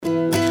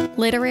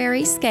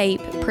Literary Scape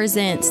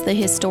presents the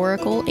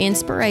historical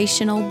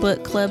inspirational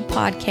book club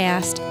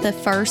podcast, the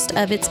first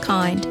of its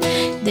kind.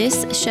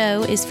 This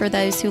show is for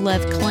those who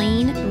love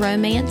clean,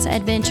 romance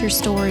adventure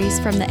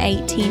stories from the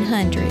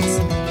 1800s.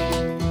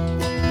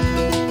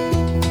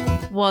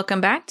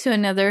 Welcome back to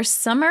another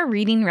summer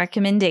reading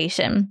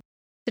recommendation.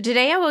 So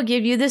today I will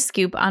give you the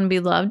scoop on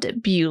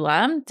Beloved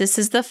Beulah. This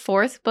is the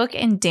fourth book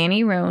in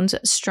Dani Roan's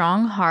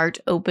Strong Heart,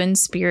 Open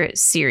Spirit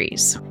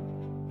series.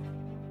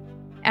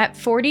 At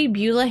 40,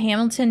 Beulah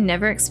Hamilton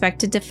never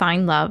expected to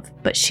find love,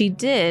 but she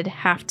did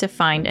have to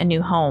find a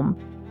new home.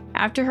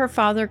 After her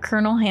father,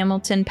 Colonel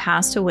Hamilton,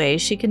 passed away,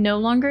 she could no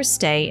longer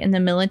stay in the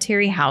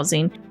military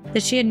housing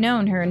that she had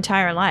known her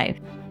entire life.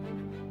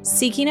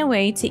 Seeking a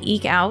way to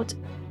eke out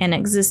an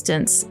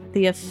existence,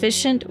 the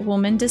efficient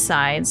woman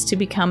decides to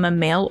become a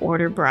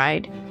mail-order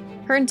bride.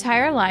 Her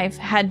entire life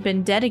had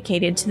been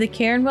dedicated to the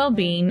care and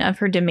well-being of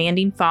her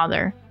demanding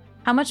father.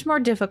 How much more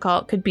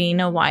difficult could being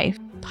a wife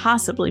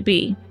possibly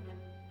be?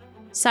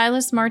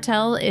 Silas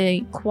Martell,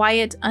 a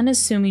quiet,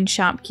 unassuming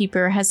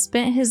shopkeeper, has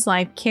spent his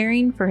life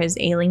caring for his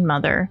ailing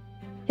mother.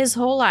 His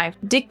whole life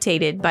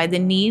dictated by the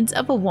needs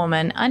of a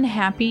woman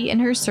unhappy in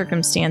her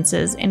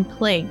circumstances and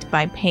plagued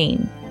by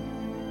pain.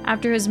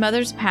 After his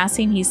mother's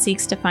passing, he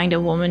seeks to find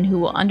a woman who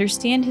will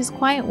understand his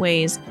quiet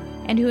ways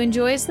and who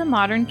enjoys the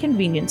modern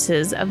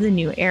conveniences of the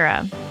new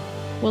era.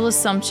 Will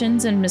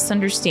assumptions and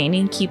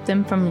misunderstanding keep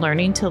them from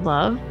learning to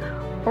love,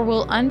 or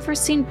will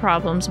unforeseen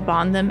problems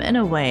bond them in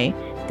a way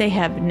they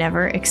have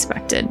never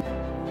expected?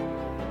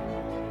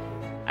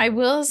 I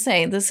will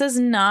say this is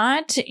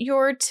not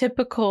your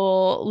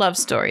typical love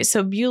story.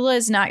 So Beulah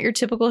is not your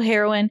typical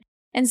heroine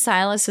and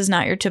Silas is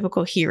not your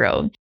typical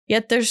hero.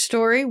 Yet their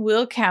story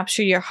will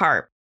capture your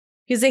heart.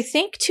 Because I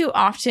think too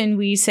often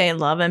we say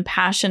love and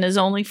passion is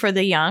only for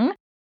the young,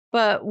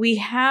 but we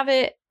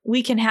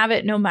can have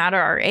it no matter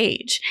our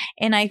age.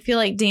 And I feel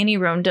like Dani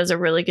Roan does a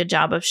really good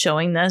job of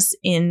showing this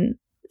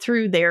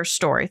through their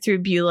story, through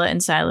Beulah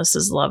and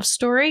Silas's love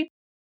story.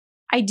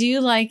 I do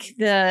like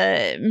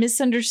the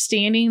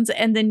misunderstandings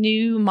and the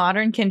new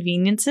modern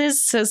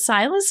conveniences. So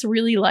Silas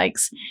really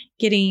likes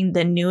getting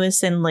the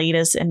newest and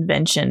latest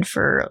invention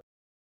for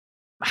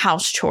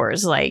house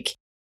chores, like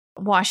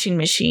washing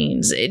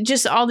machines,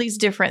 just all these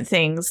different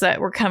things that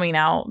were coming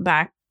out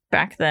back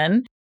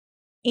then.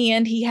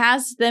 And he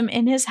has them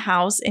in his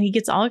house and he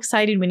gets all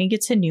excited when he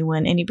gets a new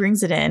one and he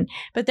brings it in.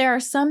 But there are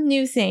some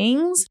new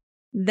things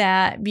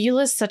that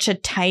Beulah is such a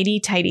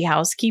tidy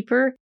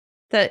housekeeper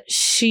that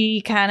she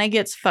kind of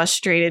gets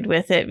frustrated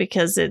with it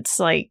because it's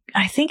like,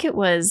 I think it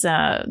was,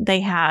 they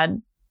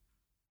had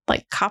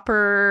like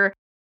copper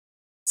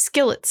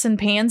skillets and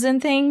pans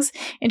and things,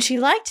 and she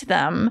liked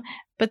them.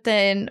 But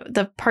then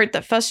the part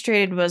that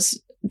frustrated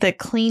was the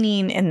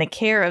cleaning and the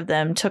care of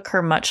them took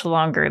her much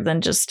longer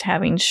than just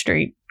having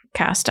straight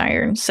cast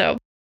iron. So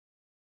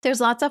there's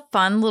lots of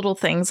fun little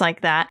things like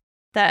that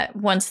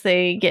once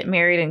they get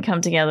married and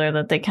come together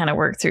that they kind of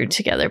work through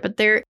together. But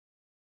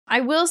I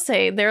will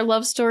say their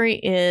love story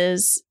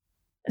is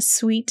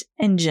sweet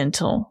and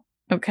gentle,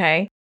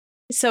 okay?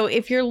 So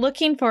if you're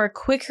looking for a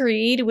quick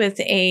read with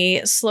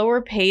a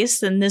slower pace,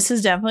 then this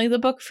is definitely the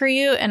book for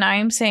you. And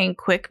I'm saying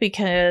quick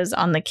because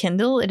on the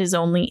Kindle, it is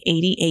only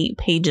 88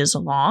 pages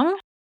long.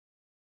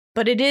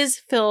 But it is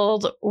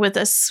filled with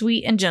a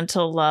sweet and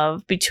gentle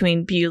love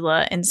between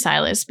Beulah and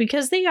Silas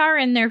because they are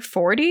in their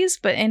 40s,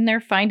 and they're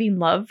finding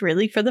love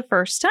really for the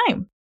first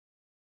time.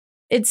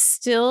 It's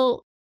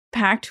still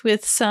packed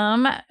with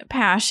some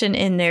passion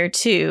in there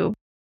too.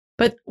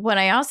 But what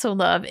I also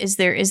love is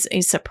there is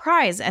a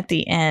surprise at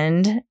the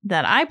end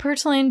that I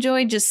personally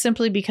enjoyed just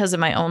simply because of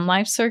my own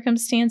life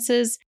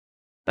circumstances.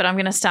 But I'm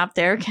going to stop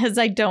there because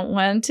I don't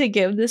want to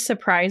give the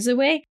surprise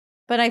away.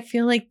 But I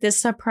feel like this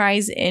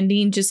surprise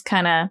ending just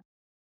kind of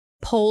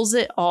pulls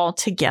it all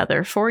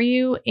together for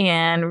you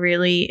and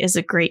really is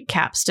a great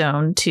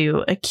capstone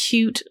to a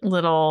cute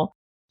little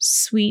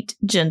sweet,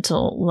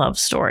 gentle love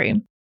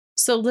story.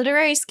 So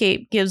Literary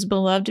Scape gives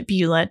Beloved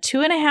Beulah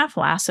 2.5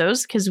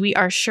 lassos because we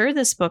are sure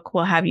this book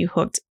will have you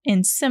hooked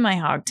in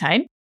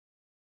semi-hogtied.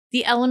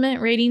 The element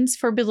ratings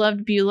for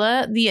Beloved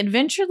Beulah, the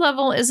adventure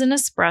level is an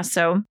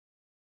espresso.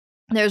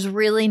 There's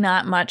really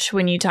not much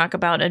when you talk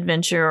about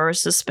adventure or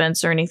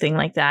suspense or anything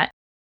like that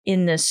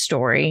in this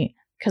story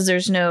because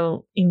there's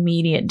no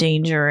immediate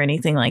danger or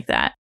anything like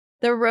that.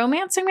 The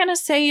romance, I'm going to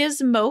say,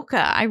 is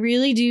mocha. I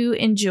really do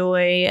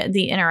enjoy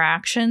the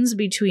interactions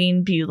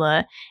between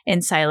Beulah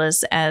and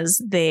Silas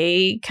as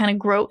they kind of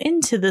grow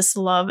into this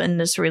love and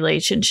this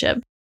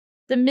relationship.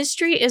 The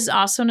mystery is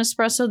also an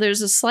espresso.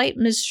 There's a slight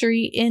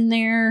mystery in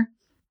there,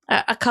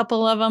 a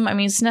couple of them. I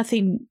mean, it's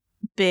nothing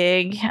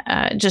big,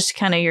 just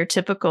kind of your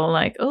typical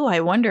like, oh,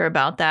 I wonder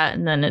about that.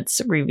 And then it's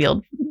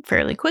revealed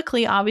fairly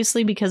quickly,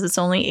 obviously, because it's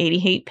only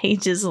 88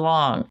 pages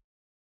long.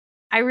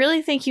 I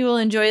really think you will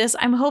enjoy this.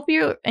 I hope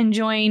you're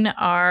enjoying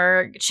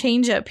our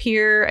change up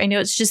here. I know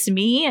it's just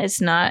me.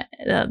 It's not,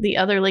 the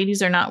other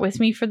ladies are not with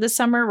me for the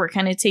summer. We're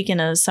kind of taking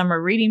a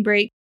summer reading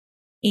break.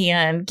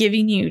 and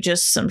giving you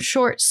just some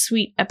short,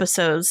 sweet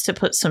episodes to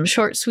put some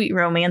short, sweet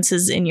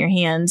romances in your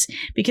hands,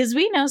 because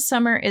we know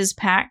summer is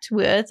packed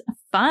with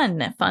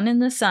fun in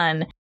the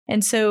sun.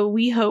 And so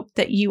we hope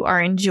that you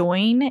are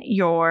enjoying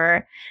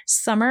your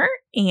summer.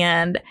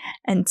 And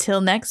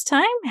until next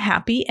time,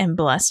 happy and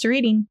blessed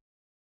reading.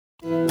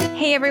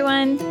 Hey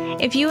everyone!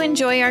 If you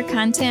enjoy our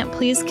content,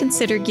 please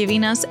consider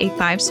giving us a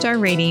 5-star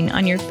rating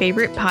on your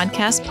favorite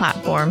podcast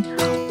platform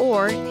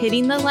or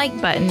hitting the like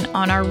button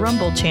on our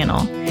Rumble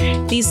channel.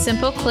 These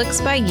simple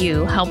clicks by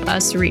you help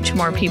us reach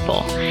more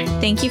people.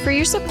 Thank you for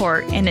your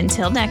support, and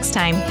until next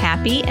time,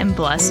 happy and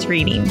blessed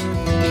reading.